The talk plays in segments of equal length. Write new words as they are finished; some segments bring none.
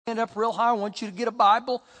Up real high. I want you to get a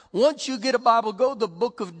Bible. Once you get a Bible, go to the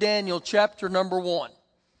book of Daniel, chapter number 1.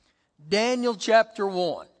 Daniel, chapter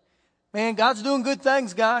 1. Man, God's doing good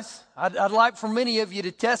things, guys. I'd like for many of you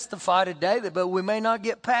to testify today, but we may not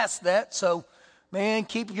get past that. So, man,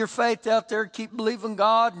 keep your faith out there. Keep believing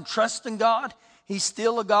God and trusting God. He's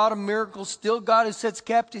still a God of miracles, still God who sets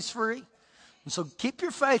captives free. And so keep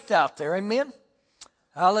your faith out there. Amen.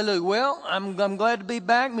 Hallelujah. Well, I'm glad to be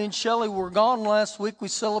back. Me and Shelley were gone last week. We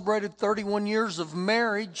celebrated 31 years of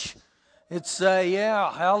marriage. It's,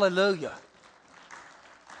 hallelujah.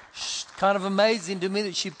 It's kind of amazing to me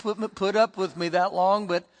that she put up with me that long,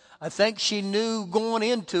 but I think she knew going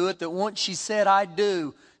into it that once she said, I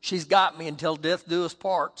do, she's got me until death do us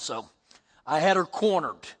part. So I had her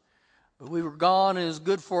cornered. But we were gone, and it was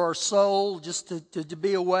good for our soul just to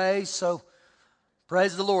be away. So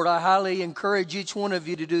praise the Lord. I highly encourage each one of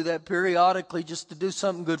you to do that periodically, just to do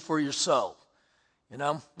something good for your soul. You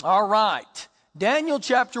know? All right. Daniel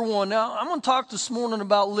chapter 1. Now, I'm going to talk this morning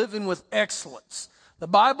about living with excellence. The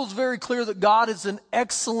Bible's very clear that God is an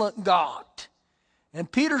excellent God.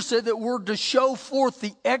 And Peter said that we're to show forth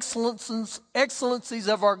the excellencies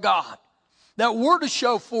of our God. That we're to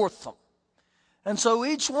show forth them. And so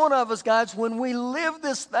each one of us, guys, when we live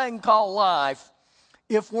this thing called life,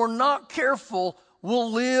 if we're not careful,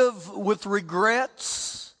 we'll live with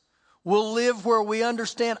regrets. We'll live where we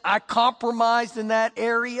understand I compromised in that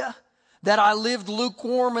area, that I lived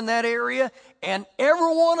lukewarm in that area. And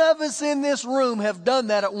every one of us in this room have done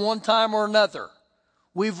that at one time or another.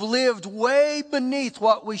 We've lived way beneath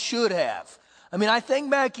what we should have. I mean, I think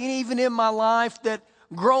back even in my life that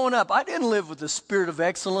growing up, I didn't live with the spirit of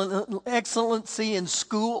excellency in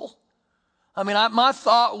school. I mean, my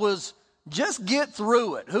thought was, just get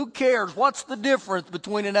through it. Who cares? What's the difference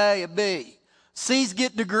between an A and a B? C's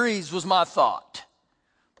get degrees was my thought.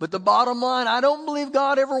 But the bottom line, I don't believe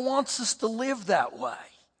God ever wants us to live that way.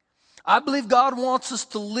 I believe God wants us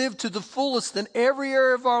to live to the fullest in every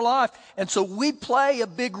area of our life. And so we play a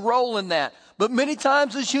big role in that. But many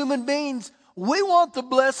times as human beings, we want the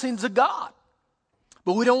blessings of God.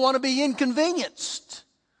 But we don't want to be inconvenienced.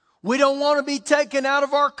 We don't want to be taken out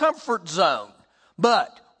of our comfort zone.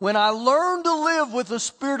 But when I learn to live with a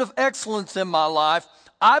spirit of excellence in my life,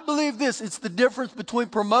 I believe this, it's the difference between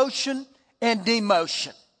promotion and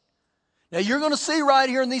demotion. Now you're going to see right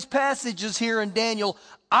here in these passages here in Daniel,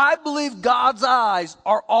 I believe God's eyes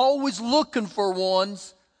are always looking for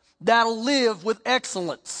ones that'll live with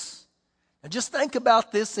excellence. Now just think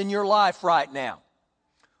about this in your life right now.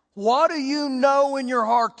 What do you know in your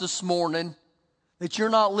heart this morning that you're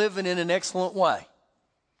not living in an excellent way?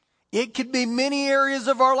 It could be many areas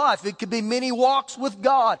of our life. It could be many walks with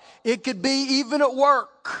God. It could be even at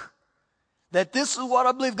work. That this is what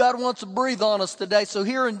I believe God wants to breathe on us today. So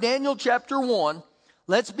here in Daniel chapter 1,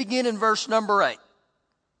 let's begin in verse number 8. It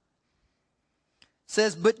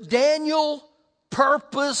says, but Daniel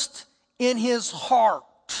purposed in his heart.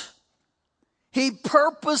 He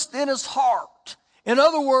purposed in his heart. In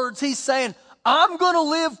other words, he's saying, I'm going to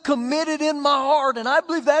live committed in my heart. And I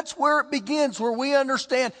believe that's where it begins, where we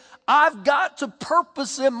understand I've got to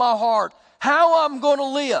purpose in my heart how I'm going to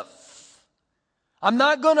live. I'm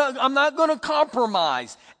not going to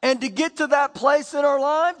compromise. And to get to that place in our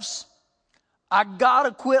lives, I got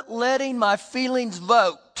to quit letting my feelings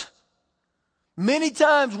vote. Many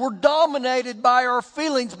times we're dominated by our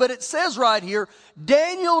feelings, but it says right here,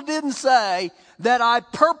 Daniel didn't say that I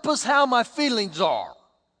purpose how my feelings are.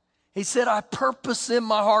 He said, I purpose in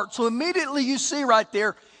my heart. So immediately you see right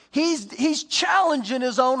there, he's challenging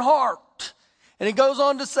his own heart. And he goes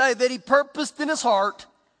on to say that he purposed in his heart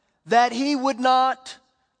that he would not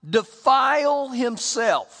defile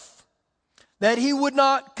himself, that he would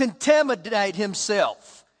not contaminate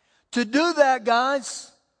himself. To do that,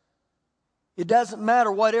 guys, it doesn't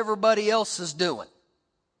matter what everybody else is doing.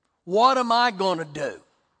 What am I going to do?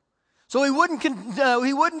 So he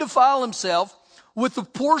wouldn't defile himself with the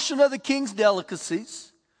portion of the king's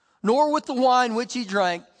delicacies, nor with the wine which he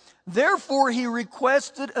drank. Therefore he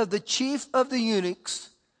requested of the chief of the eunuchs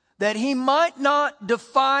that he might not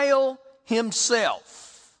defile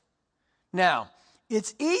himself. Now,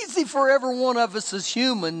 it's easy for every one of us as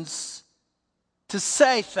humans to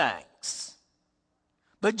say things.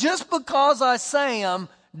 But just because I say them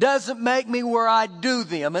doesn't make me where I do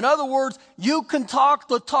them. In other words, you can talk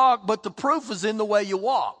the talk, but the proof is in the way you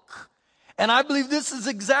walk. And I believe this is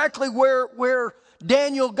exactly where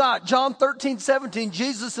Daniel got. John 13:17,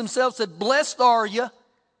 Jesus himself said, blessed are you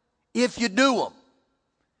if you do them.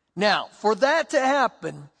 Now, for that to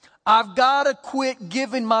happen, I've got to quit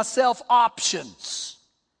giving myself options.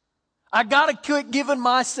 I got to quit giving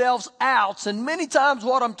myself outs. And many times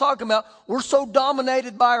what I'm talking about, we're so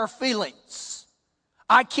dominated by our feelings.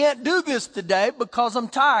 I can't do this today because I'm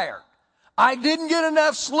tired. I didn't get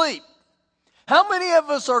enough sleep. How many of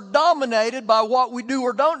us are dominated by what we do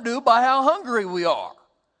or don't do by how hungry we are?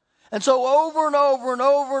 And so over and over and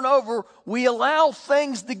over and over, we allow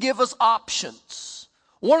things to give us options.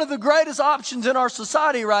 One of the greatest options in our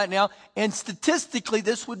society right now, and statistically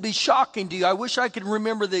this would be shocking to you. I wish I could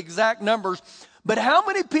remember the exact numbers. But how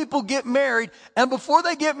many people get married and before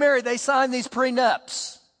they get married, they sign these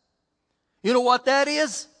prenups? You know what that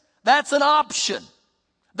is? That's an option.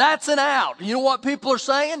 That's an out. You know what people are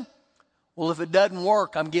saying? Well, if it doesn't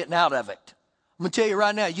work, I'm getting out of it. I'm going to tell you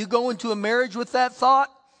right now, you go into a marriage with that thought,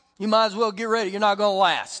 you might as well get ready. You're not going to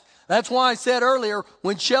last. That's why I said earlier,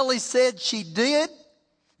 when Shelley said she did,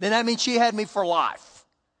 then that means she had me for life.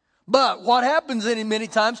 But what happens in many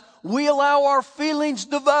times, we allow our feelings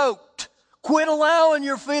to vote. Quit allowing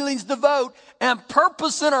your feelings to vote and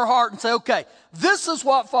purpose in our heart and say, okay, this is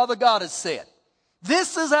what Father God has said.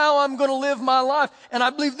 This is how I'm going to live my life. And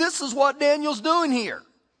I believe this is what Daniel's doing here.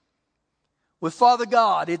 With Father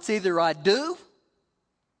God, it's either I do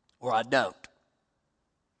or I don't.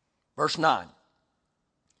 Verse 9.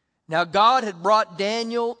 Now God had brought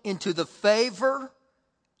Daniel into the favor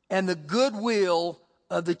and the goodwill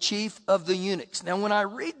of the chief of the eunuchs. Now when I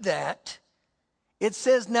read that, it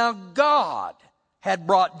says, now God had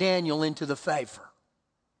brought Daniel into the favor.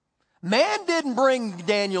 Man didn't bring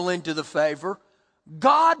Daniel into the favor.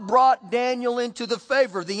 God brought Daniel into the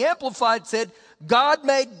favor. The Amplified said, God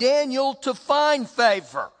made Daniel to find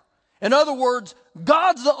favor. In other words,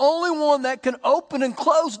 God's the only one that can open and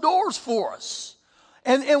close doors for us.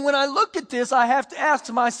 And when I look at this, I have to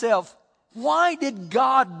ask myself, why did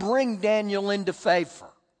God bring Daniel into favor?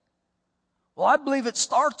 Well, I believe it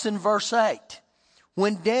starts in verse 8.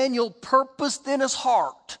 When Daniel purposed in his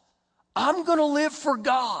heart, I'm going to live for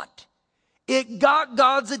God. It got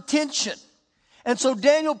God's attention. And so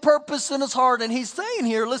Daniel purposed in his heart, and he's saying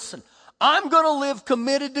here, listen, I'm going to live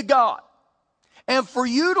committed to God. And for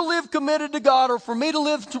you to live committed to God, or for me to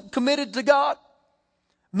live committed to God,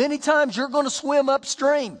 many times you're going to swim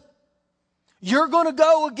upstream. You're going to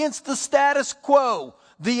go against the status quo,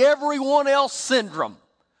 the everyone else syndrome.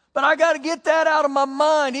 But I got to get that out of my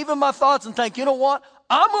mind, even my thoughts, and think, you know what?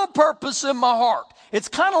 I'm going to purpose in my heart. It's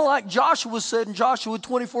kind of like Joshua said in Joshua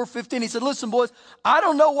 24:15. He said, listen, boys, I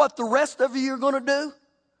don't know what the rest of you are going to do,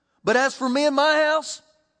 but as for me and my house,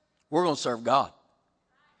 we're going to serve God.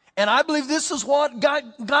 And I believe this is what got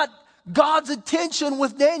God's attention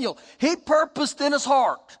with Daniel. He purposed in his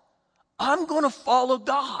heart, I'm going to follow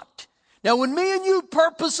God. Now, when me and you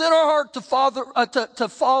purpose in our heart to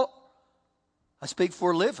follow, I speak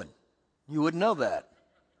for a living. You wouldn't know that.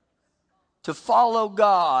 To follow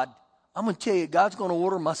God, I'm going to tell you, God's going to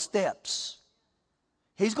order my steps.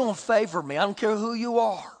 He's going to favor me. I don't care who you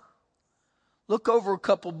are. Look over a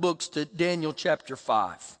couple books to Daniel chapter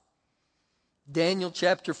 5. Daniel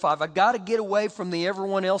chapter 5. I got to get away from the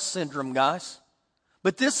everyone else syndrome, guys.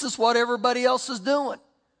 But this is what everybody else is doing.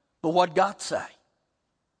 But what God say?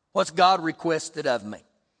 What's God requested of me?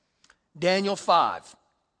 Daniel 5,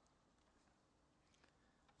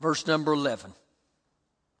 verse number 11.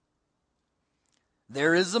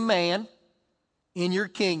 There is a man in your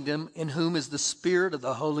kingdom in whom is the Spirit of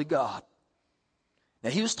the Holy God. Now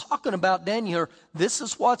he was talking about Daniel. This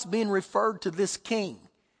is what's being referred to this king.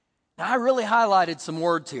 Now I really highlighted some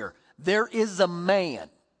words here. There is a man.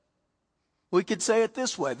 We could say it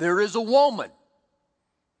this way. There is a woman.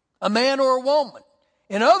 A man or a woman.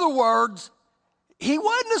 In other words, he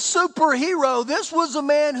wasn't a superhero. This was a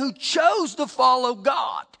man who chose to follow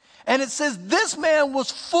God. And it says this man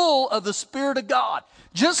was full of the Spirit of God,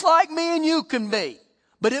 just like me and you can be.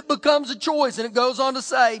 But it becomes a choice, and it goes on to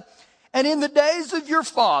say, and in the days of your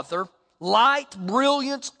father, light,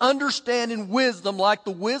 brilliance, understanding, wisdom, like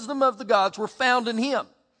the wisdom of the gods, were found in him.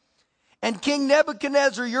 And King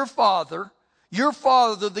Nebuchadnezzar, your father,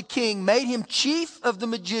 the king, made him chief of the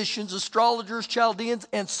magicians, astrologers, Chaldeans,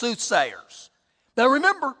 and soothsayers. Now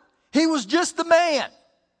remember, he was just a man.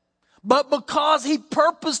 But because he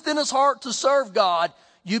purposed in his heart to serve God,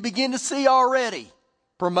 you begin to see already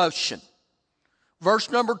promotion. Verse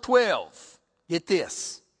number 12. Get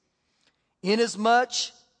this. Inasmuch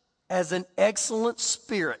as an excellent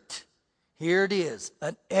spirit. Here it is.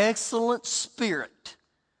 An excellent spirit.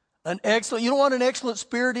 You know what an excellent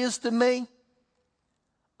spirit is to me?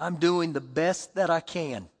 I'm doing the best that I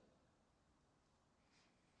can.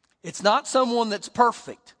 It's not someone that's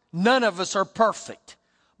perfect. None of us are perfect.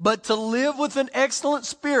 But to live with an excellent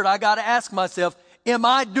spirit, I got to ask myself, am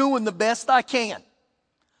I doing the best I can?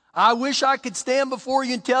 I wish I could stand before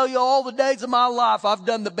you and tell you all the days of my life I've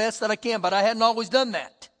done the best that I can, but I hadn't always done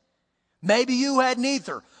that. Maybe you hadn't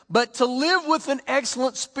either. But to live with an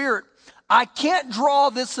excellent spirit, I can't draw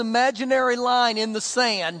this imaginary line in the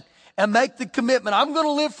sand and make the commitment. I'm going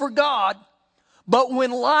to live for God, but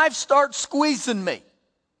when life starts squeezing me,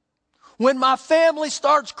 when my family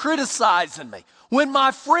starts criticizing me, when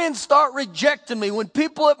my friends start rejecting me, when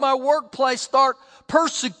people at my workplace start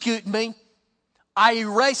persecuting me, I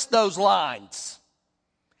erase those lines.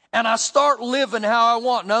 And I start living how I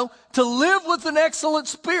want. No, to live with an excellent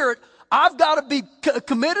spirit, I've got to be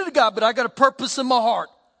committed to God, but I got a purpose in my heart.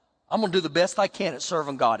 I'm going to do the best I can at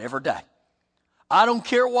serving God every day. I don't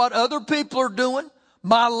care what other people are doing.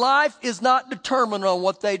 My life is not determined on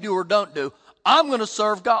what they do or don't do. I'm going to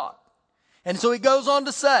serve God. And so he goes on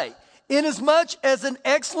to say, inasmuch as an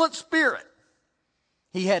excellent spirit,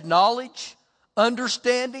 he had knowledge,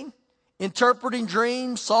 understanding, interpreting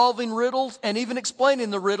dreams, solving riddles, and even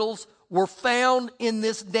explaining the riddles were found in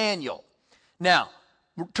this Daniel. Now,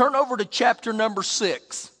 turn over to chapter number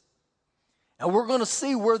 6. And we're going to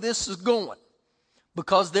see where this is going.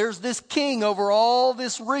 Because there's this king over all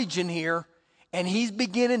this region here, and he's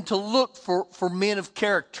beginning to look for men of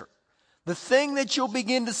character. The thing that you'll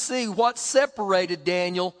begin to see, what separated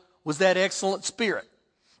Daniel was that excellent spirit.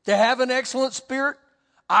 To have an excellent spirit,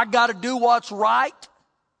 I got to do what's right,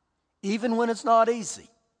 even when it's not easy.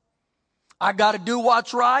 I got to do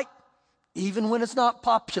what's right, even when it's not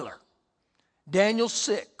popular. Daniel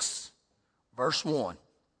 6, verse 1.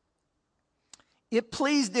 It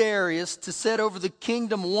pleased Darius to set over the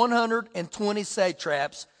kingdom 120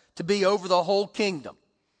 satraps to be over the whole kingdom.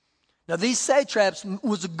 Now these satraps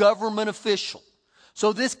was a government official.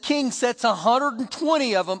 So this king sets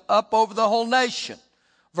 120 of them up over the whole nation.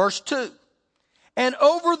 Verse 2. And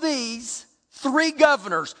over these 3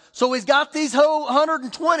 governors. So he's got these whole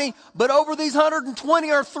 120, but over these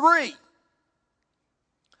 120 are 3.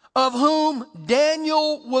 Of whom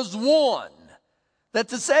Daniel was one. That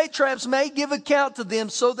the satraps may give account to them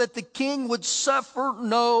so that the king would suffer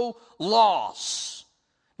no loss.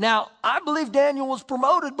 Now, I believe Daniel was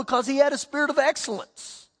promoted because he had a spirit of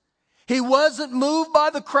excellence. He wasn't moved by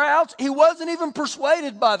the crowds. He wasn't even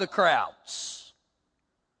persuaded by the crowds.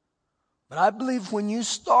 But I believe when you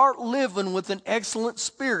start living with an excellent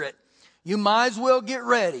spirit, you might as well get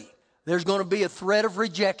ready. There's going to be a threat of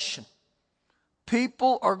rejection.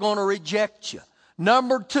 People are going to reject you.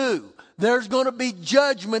 Number 2, there's going to be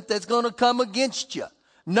judgment that's going to come against you.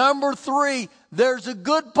 Number 3, there's a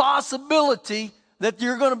good possibility that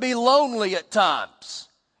you're going to be lonely at times.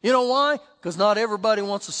 You know why? Because not everybody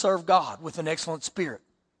wants to serve God with an excellent spirit.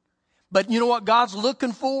 But you know what God's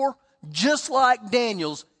looking for? Just like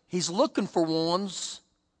Daniel's, he's looking for ones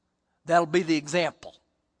that'll be the example.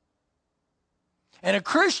 And a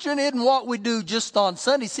Christian isn't what we do just on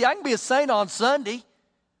Sunday. See, I can be a saint on Sunday,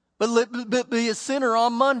 but be a sinner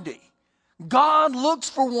on Monday. God looks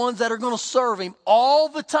for ones that are going to serve him all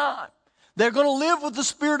the time. They're going to live with the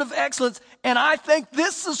spirit of excellence. And I think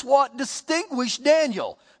this is what distinguished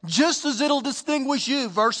Daniel, just as it'll distinguish you.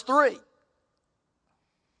 Verse 3.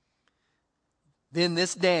 Then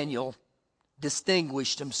this Daniel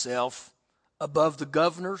distinguished himself above the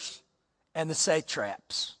governors and the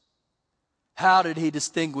satraps. How did he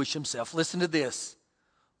distinguish himself? Listen to this.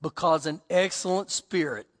 Because an excellent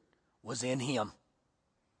spirit was in him.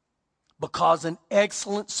 Because an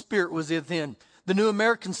excellent spirit was in him. The New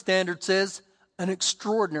American Standard says an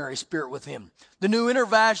extraordinary spirit with him. The New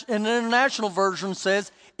International Version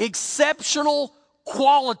says exceptional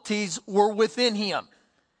qualities were within him.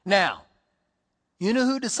 Now, you know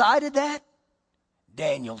who decided that?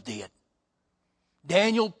 Daniel did.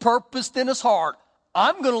 Daniel purposed in his heart,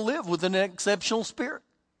 I'm going to live with an exceptional spirit.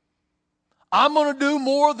 I'm going to do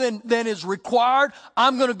more than is required.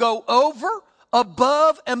 I'm going to go over,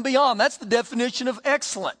 above, and beyond. That's the definition of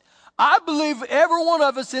excellent. I believe every one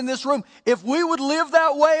of us in this room, if we would live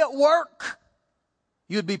that way at work,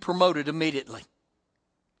 you'd be promoted immediately.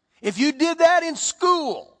 If you did that in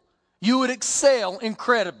school, you would excel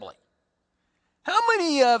incredibly. How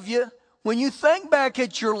many of you, when you think back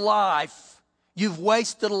at your life, you've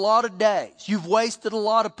wasted a lot of days, you've wasted a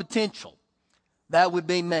lot of potential? That would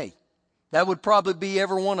be me. That would probably be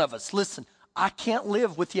every one of us. Listen, I can't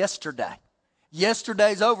live with yesterday.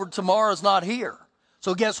 Yesterday's over, tomorrow's not here.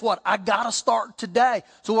 So guess what? I got to start today.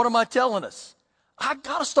 So what am I telling us? I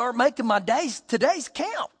got to start making my today's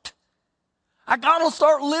count. I got to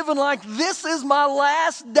start living like this is my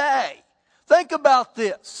last day. Think about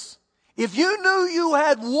this. If you knew you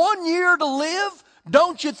had 1 year to live,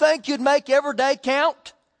 don't you think you'd make every day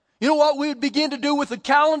count? You know what we would begin to do with the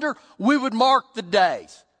calendar? We would mark the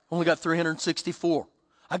days. Only got 364.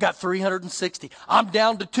 I got 360. I'm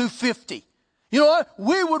down to 250. You know what?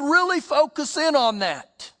 We would really focus in on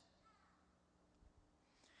that.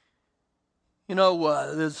 You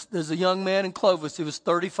know, there's a young man in Clovis. He was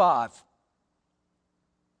 35.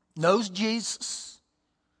 Knows Jesus.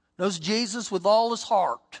 Knows Jesus with all his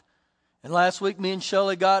heart. And last week, me and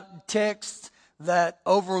Shelley got texts that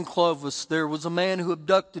over in Clovis, there was a man who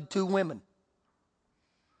abducted 2 women.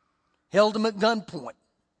 Held them at gunpoint.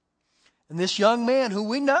 And this young man who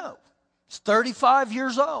we know is 35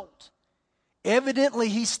 years old. Evidently,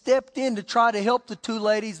 he stepped in to try to help the 2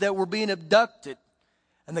 ladies that were being abducted.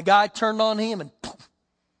 And the guy turned on him and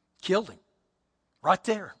killed him. Right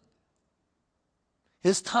there.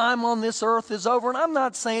 His time on this earth is over. And I'm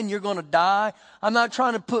not saying you're going to die. I'm not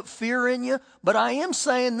trying to put fear in you. But I am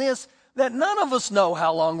saying this, that none of us know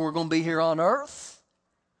how long we're going to be here on earth.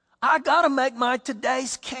 I got to make my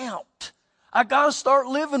todays count. I got to start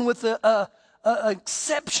living with an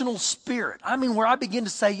exceptional spirit. I mean, where I begin to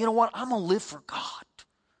say, you know what? I'm going to live for God.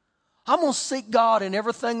 I'm going to seek God in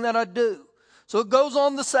everything that I do. So it goes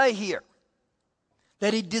on to say here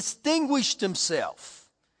that he distinguished himself.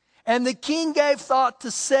 And the king gave thought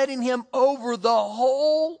to setting him over the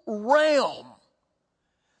whole realm.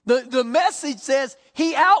 The message says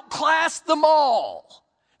he outclassed them all.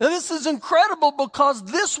 Now this is incredible because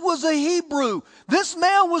this was a Hebrew. This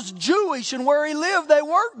man was Jewish, and where he lived, they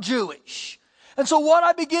weren't Jewish. And so what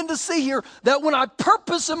I begin to see here, that when I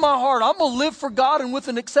purpose in my heart, I'm going to live for God and with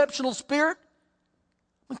an exceptional spirit,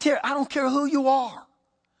 I don't care who you are.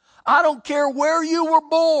 I don't care where you were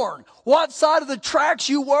born, what side of the tracks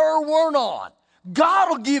you were or weren't on. God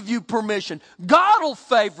will give you permission. God will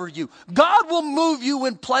favor you. God will move you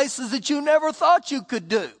in places that you never thought you could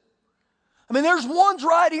do. I mean, there's ones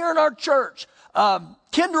right here in our church.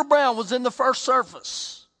 Kendra Brown was in the first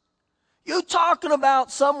service. You talking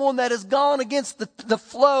about someone that has gone against the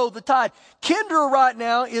flow, the tide. Kendra right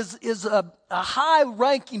now is a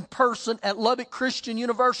high-ranking person at Lubbock Christian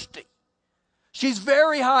University. She's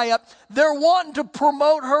very high up. They're wanting to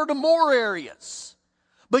promote her to more areas.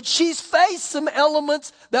 But she's faced some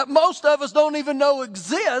elements that most of us don't even know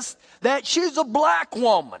exist, that she's a black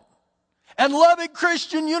woman. And Lubbock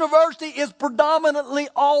Christian University is predominantly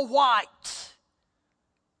all white.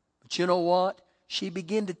 But you know what? She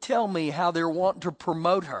began to tell me how they're wanting to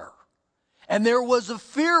promote her. And there was a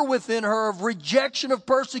fear within her of rejection, of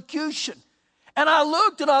persecution. And I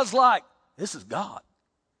looked and I was like, this is God.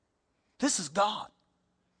 This is God.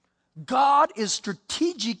 God is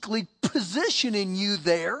strategically positioning you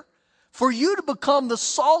there for you to become the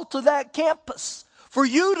salt of that campus. For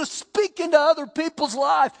you to speak into other people's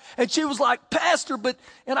life. And she was like, Pastor,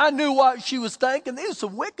 and I knew what she was thinking. These are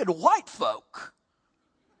some wicked white folk.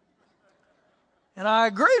 And I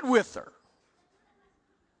agreed with her.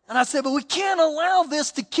 And I said, but we can't allow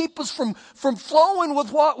this to keep us from flowing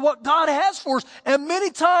with what God has for us. And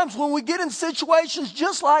many times when we get in situations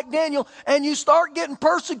just like Daniel and you start getting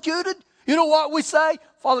persecuted, you know what we say?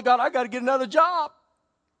 Father God, I got to get another job.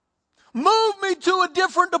 Move me to a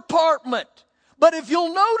different department. But if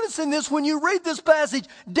you'll notice in this, when you read this passage,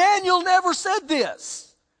 Daniel never said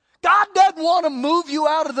this. God doesn't want to move you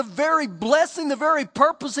out of the very blessing, the very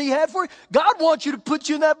purpose he had for you. God wants you to put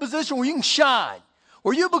you in that position where you can shine,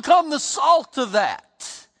 where you become the salt of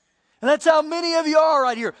that. And that's how many of you are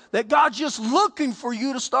right here, that God's just looking for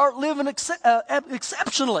you to start living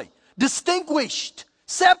exceptionally, distinguished,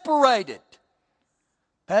 separated.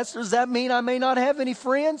 Pastor, does that mean I may not have any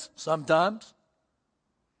friends? Sometimes.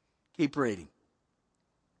 Keep reading.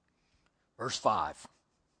 Verse 5.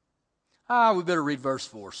 We better read verse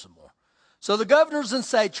 4 some more. So the governors and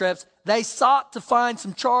satraps, they sought to find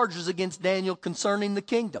some charges against Daniel concerning the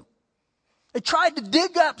kingdom. They tried to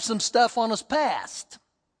dig up some stuff on his past.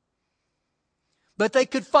 But they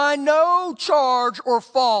could find no charge or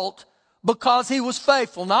fault because he was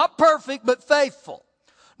faithful. Not perfect, but faithful.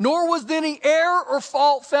 Nor was any error or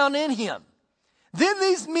fault found in him. Then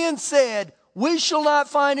these men said, we shall not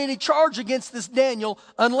find any charge against this Daniel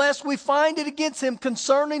unless we find it against him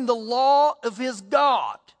concerning the law of his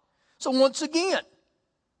God. So once again,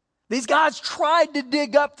 these guys tried to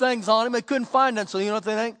dig up things on him. They couldn't find them. So you know what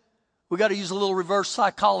they think? We got to use a little reverse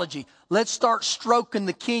psychology. Let's start stroking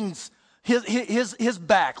the king's his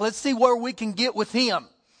back. Let's see where we can get with him.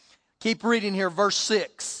 Keep reading here, verse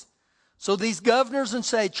 6. So these governors and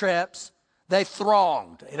satraps, they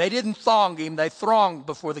thronged. They didn't thong him. They thronged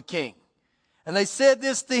before the king. And they said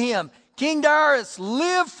this to him, King Darius,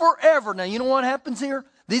 live forever. Now, you know what happens here?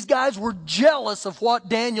 These guys were jealous of what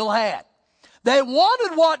Daniel had. They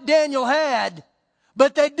wanted what Daniel had,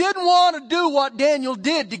 but they didn't want to do what Daniel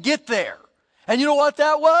did to get there. And you know what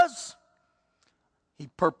that was? He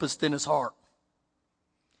purposed in his heart.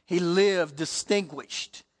 He lived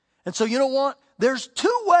distinguished. And so you know what? There's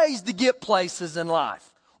two ways to get places in life.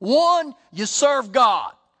 One, you serve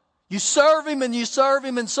God. You serve Him and you serve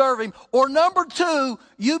Him and serve Him. Or number two,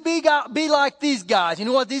 you be like these guys. You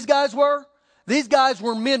know what these guys were? These guys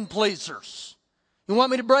were men pleasers. You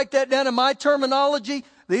want me to break that down in my terminology?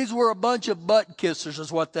 These were a bunch of butt kissers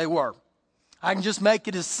is what they were. I can just make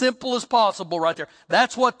it as simple as possible right there.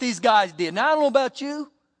 That's what these guys did. Now, I don't know about you.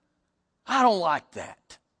 I don't like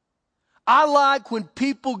that. I like when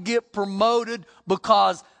people get promoted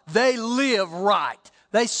because they live right.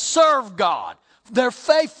 They serve God. They're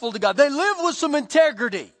faithful to God. They live with some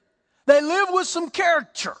integrity. They live with some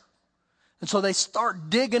character. And so they start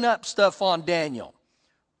digging up stuff on Daniel.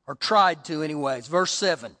 Or tried to anyways. Verse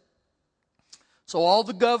 7. So all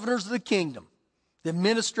the governors of the kingdom, the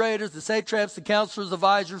administrators, the satraps, the counselors, the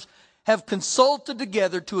advisors, have consulted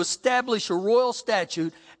together to establish a royal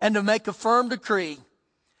statute and to make a firm decree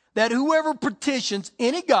that whoever petitions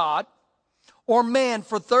any god or man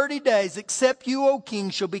for 30 days, except you, O king,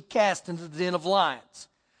 shall be cast into the den of lions.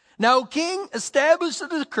 Now, O king, establish the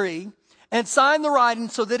decree and sign the writing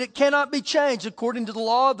so that it cannot be changed according to the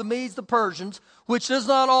law of the Medes, the Persians, which does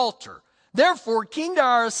not alter. Therefore, King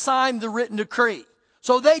Darius signed the written decree.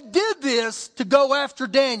 So they did this to go after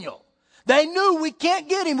Daniel. They knew we can't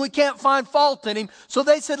get him, we can't find fault in him. So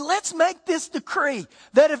they said, let's make this decree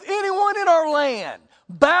that if anyone in our land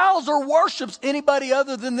bows or worships anybody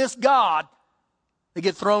other than this God, they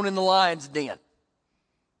get thrown in the lion's den.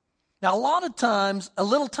 Now, a lot of times, a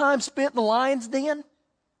little time spent in the lion's den,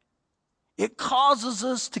 it causes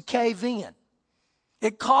us to cave in.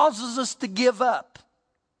 It causes us to give up.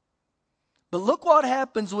 But look what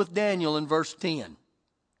happens with Daniel in verse 10.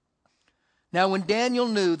 Now, when Daniel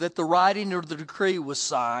knew that the writing of the decree was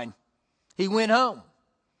signed, he went home.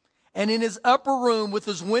 And in his upper room with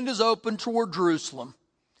his windows open toward Jerusalem,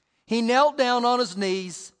 he knelt down on his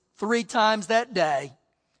knees 3 times that day,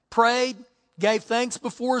 prayed, gave thanks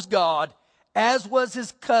before his God, as was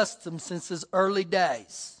his custom since his early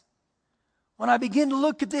days. When I begin to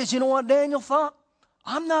look at this, you know what Daniel thought?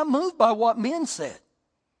 I'm not moved by what men said.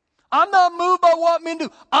 I'm not moved by what men do.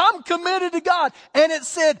 I'm committed to God. And it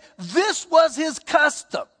said this was his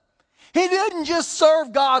custom. He didn't just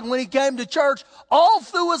serve God when he came to church. All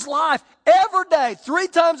through his life, every day, 3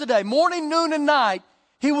 times a day, morning, noon, and night,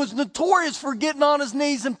 he was notorious for getting on his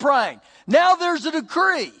knees and praying. Now there's a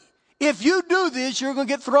decree. If you do this, you're going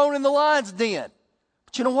to get thrown in the lion's den.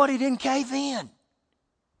 But you know what? He didn't cave in.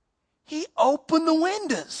 He opened the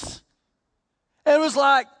windows. And it was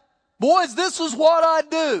like, boys, this is what I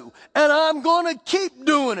do. And I'm going to keep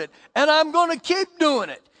doing it. And I'm going to keep doing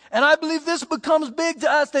it. And I believe this becomes big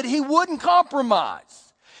to us that he wouldn't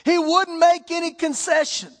compromise. He wouldn't make any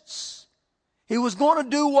concessions. He was going to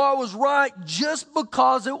do what was right just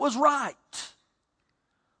because it was right.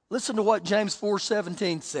 Listen to what James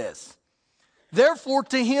 4:17 says. Therefore,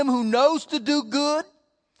 to him who knows to do good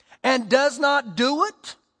and does not do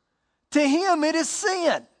it, to him it is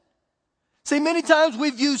sin. See, many times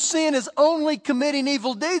we view sin as only committing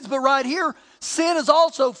evil deeds, but right here, sin is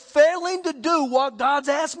also failing to do what God's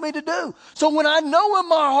asked me to do. So when I know in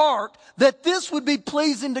my heart that this would be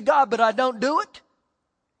pleasing to God, but I don't do it,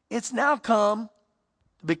 it's now come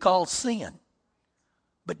to be called sin.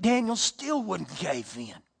 But Daniel still wouldn't cave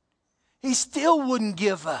in. He still wouldn't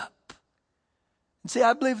give up. And see,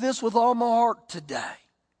 I believe this with all my heart today.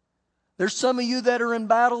 There's some of you that are in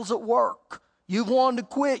battles at work. You've wanted to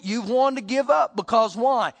quit. You've wanted to give up because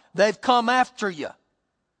why? They've come after you.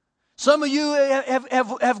 Some of you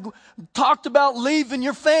have talked about leaving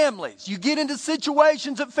your families. You get into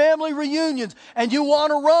situations at family reunions and you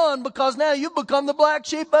want to run because now you've become the black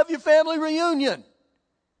sheep of your family reunion.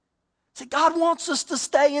 See, God wants us to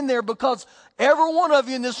stay in there because every one of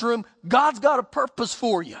you in this room, God's got a purpose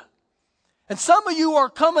for you. And some of you are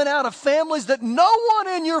coming out of families that no one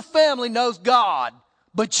in your family knows God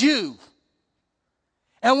but you.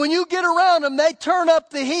 And when you get around them, they turn up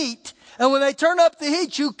the heat. And when they turn up the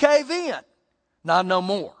heat, you cave in. Not no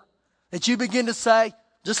more. That you begin to say,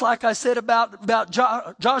 just like I said about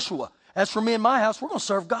Joshua, as for me and my house, we're going to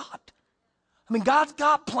serve God. I mean, God's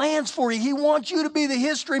got plans for you. He wants you to be the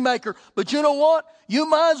history maker. But you know what? You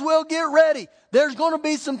might as well get ready. There's going to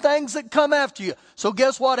be some things that come after you. So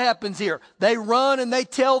guess what happens here? They run and they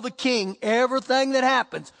tell the king everything that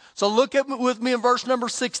happens. So look at with me in verse number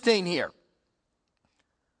 16 here.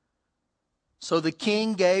 So the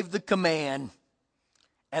king gave the command,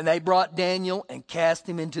 and they brought Daniel and cast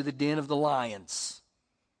him into the den of the lions.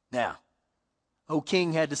 Now, O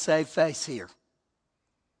king had to save face here.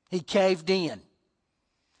 He caved in.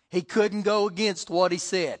 He couldn't go against what he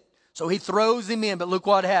said. So he throws him in, but look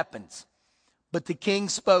what happens. But the king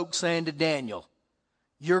spoke, saying to Daniel,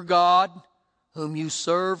 your God, whom you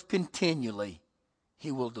serve continually,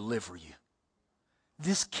 he will deliver you.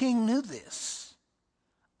 This king knew this.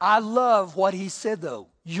 I love what he said, though.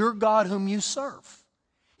 Your God whom you serve.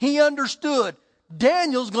 He understood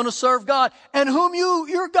Daniel's going to serve God, and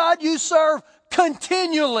your God you serve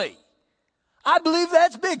continually. I believe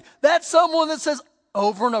that's big. That's someone that says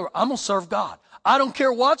over and over, I'm going to serve God. I don't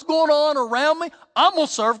care what's going on around me. I'm going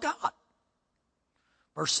to serve God.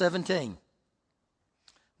 Verse 17.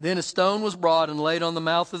 Then a stone was brought and laid on the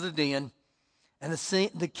mouth of the den, and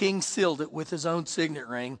the king sealed it with his own signet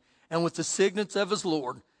ring and with the signets of his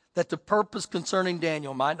Lord, that the purpose concerning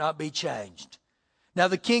Daniel might not be changed. Now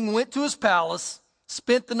the king went to his palace,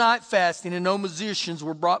 spent the night fasting, and no musicians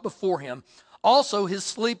were brought before him. Also his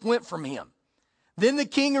sleep went from him. Then the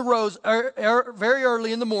king arose very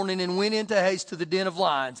early in the morning and went into haste to the den of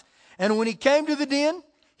lions. And when he came to the den,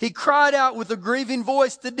 he cried out with a grieving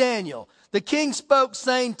voice to Daniel. The king spoke,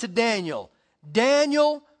 saying to Daniel,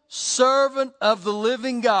 Daniel, servant of the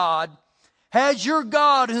living God, has your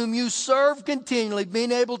God whom you serve continually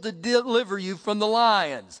been able to deliver you from the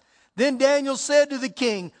lions? Then Daniel said to the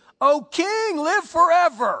king, O king, live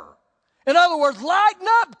forever. In other words, lighten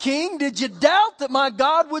up, king. Did you doubt that my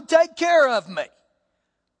God would take care of me?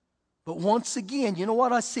 But once again, you know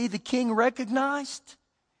what I see the king recognized?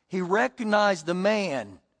 He recognized the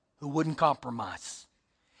man who wouldn't compromise.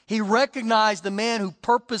 He recognized the man who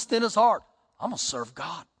purposed in his heart, I'm going to serve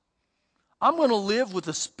God. I'm going to live with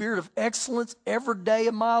a spirit of excellence every day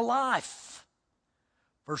of my life.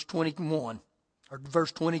 Verse 21, or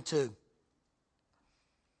verse 22.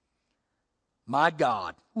 My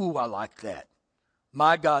God, ooh, I like that.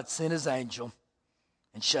 My God sent his angel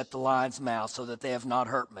and shut the lion's mouth so that they have not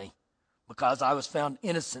hurt me, because I was found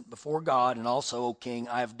innocent before God, and also, O king,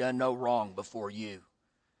 I have done no wrong before you.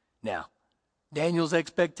 Now, Daniel's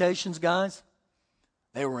expectations, guys,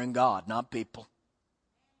 they were in God, not people.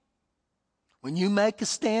 When you make a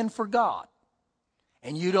stand for God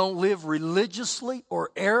and you don't live religiously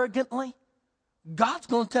or arrogantly, God's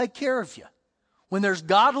going to take care of you. When there's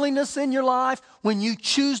godliness in your life, when you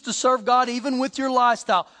choose to serve God even with your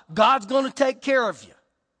lifestyle, God's going to take care of you.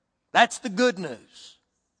 That's the good news.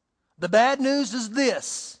 The bad news is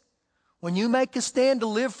this. When you make a stand to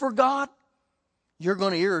live for God, you're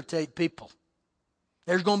going to irritate people.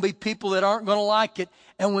 There's going to be people that aren't going to like it.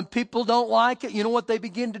 And when people don't like it, you know what they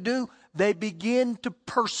begin to do? They begin to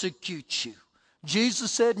persecute you.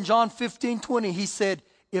 Jesus said in John 15:20, he said,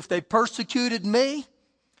 if they persecuted me,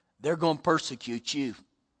 they're going to persecute you.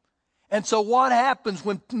 And so what happens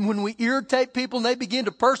when we irritate people and they begin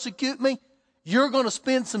to persecute me? You're going to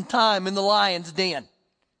spend some time in the lion's den.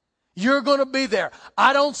 You're going to be there.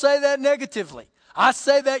 I don't say that negatively. I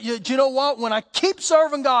say that, you know what? When I keep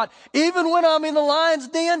serving God, even when I'm in the lion's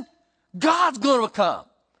den, God's going to come.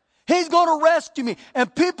 He's going to rescue me.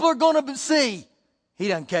 And people are going to see he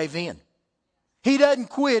doesn't cave in. He doesn't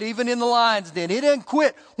quit even in the lion's den. He doesn't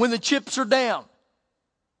quit when the chips are down.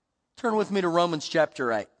 Turn with me to Romans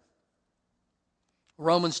chapter 8.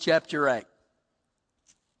 Romans chapter 8.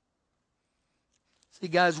 See,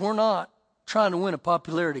 guys, we're not trying to win a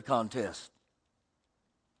popularity contest.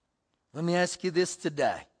 Let me ask you this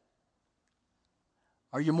today.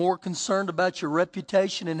 Are you more concerned about your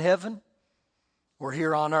reputation in heaven or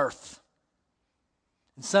here on earth?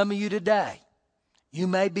 And some of you today, you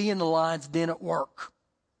may be in the lion's den at work.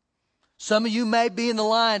 Some of you may be in the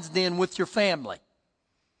lion's den with your family.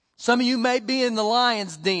 Some of you may be in the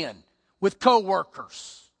lion's den with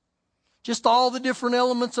coworkers. Just all the different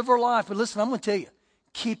elements of our life. But listen, I'm going to tell you,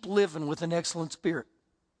 keep living with an excellent spirit.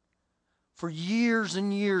 For years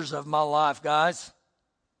and years of my life, guys,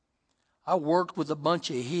 I worked with a bunch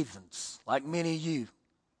of heathens, like many of you.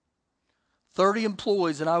 30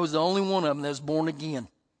 employees, and I was the only one of them that was born again.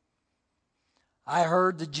 I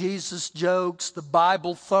heard the Jesus jokes, the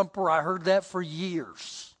Bible thumper. I heard that for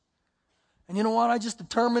years. And you know what? I just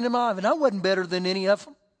determined in my life, and I wasn't better than any of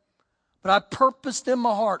them. But I purposed in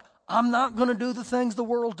my heart, I'm not going to do the things the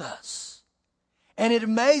world does. And it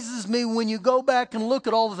amazes me when you go back and look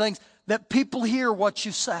at all the things that people hear what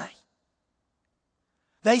you say.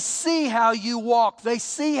 They see how you walk. They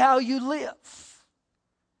see how you live.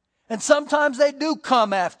 And sometimes they do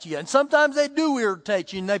come after you. And sometimes they do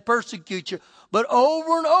irritate you and they persecute you. But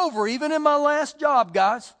over and over, even in my last job,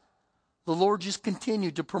 guys, the Lord just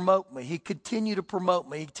continued to promote me. He continued to promote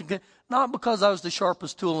me. Not because I was the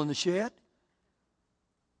sharpest tool in the shed,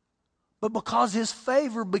 but because His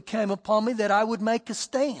favor became upon me that I would make a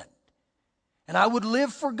stand. And I would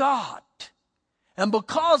live for God. And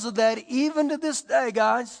because of that, even to this day,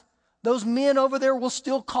 guys, those men over there will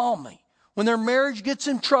still call me. When their marriage gets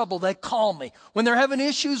in trouble, they call me. When they're having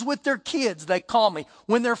issues with their kids, they call me.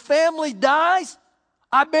 When their family dies,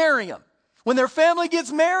 I bury them. When their family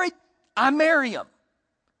gets married, I marry them.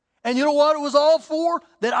 And you know what it was all for?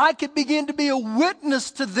 That I could begin to be a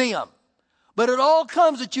witness to them. But it all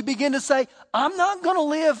comes that you begin to say, I'm not going to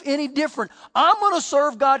live any different. I'm going to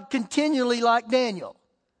serve God continually like Daniel.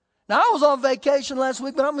 Now, I was on vacation last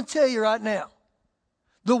week, but I'm going to tell you right now.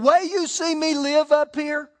 The way you see me live up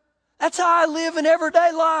here, that's how I live in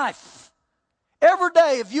everyday life. Every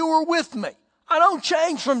day, if you were with me, I don't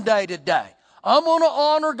change from day to day. I'm going to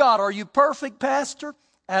honor God. Are you perfect, Pastor?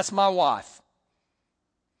 Ask my wife.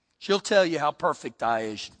 She'll tell you how perfect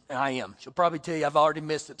I am. She'll probably tell you I've already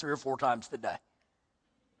missed it 3 or 4 times today.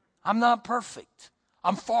 I'm not perfect.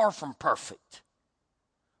 I'm far from perfect.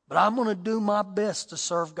 But I'm going to do my best to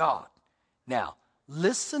serve God. Now,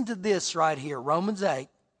 listen to this right here. Romans 8,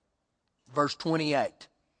 verse 28.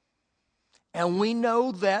 And we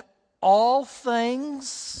know that all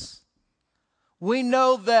things,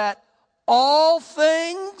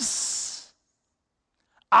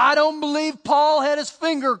 I don't believe Paul had his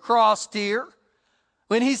finger crossed here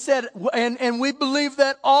when he said, and we believe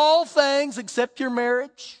that all things except your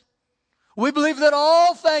marriage. We believe that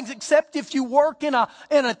all things except if you work in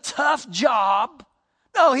a tough job.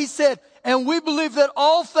 No, he said, and we believe that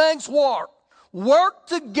all things work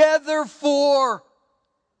together for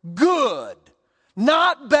good.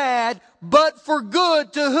 Not bad, but for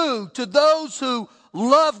good to who? To those who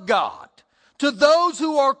love God. To those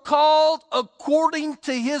who are called according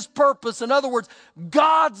to His purpose. In other words,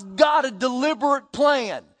 God's got a deliberate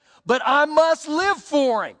plan. But I must live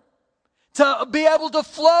for Him to be able to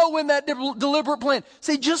flow in that deliberate plan.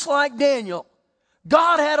 See, just like Daniel,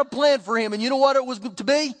 God had a plan for him. And you know what it was to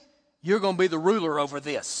be? You're going to be the ruler over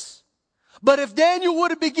this. But if Daniel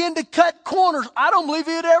would have begun to cut corners, I don't believe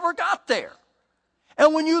he had ever got there.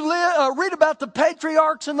 And when you read about the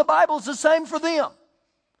patriarchs in the Bible, it's the same for them.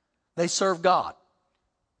 They serve God.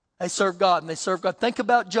 They serve God and they serve God. Think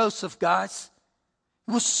about Joseph, guys.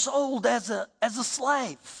 He was sold as a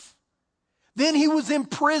slave. Then he was in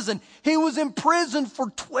prison. He was in prison for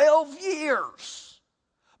 12 years.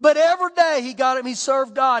 But every day he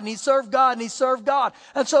served God and he served God and he served God.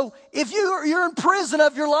 And so if you're in prison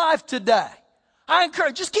of your life today, I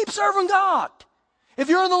encourage, just keep serving God. If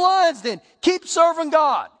you're in the lion's den, keep serving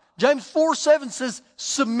God. James 4:7 says,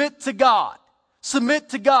 submit to God. Submit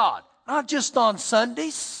to God. Not just on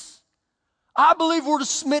Sundays. I believe we're to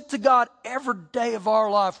submit to God every day of our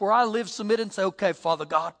life. Where I live, submit and say, okay, Father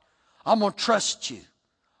God, I'm going to trust you.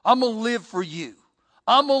 I'm going to live for you.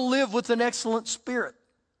 I'm going to live with an excellent spirit.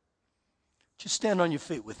 Just stand on your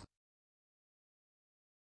feet with me.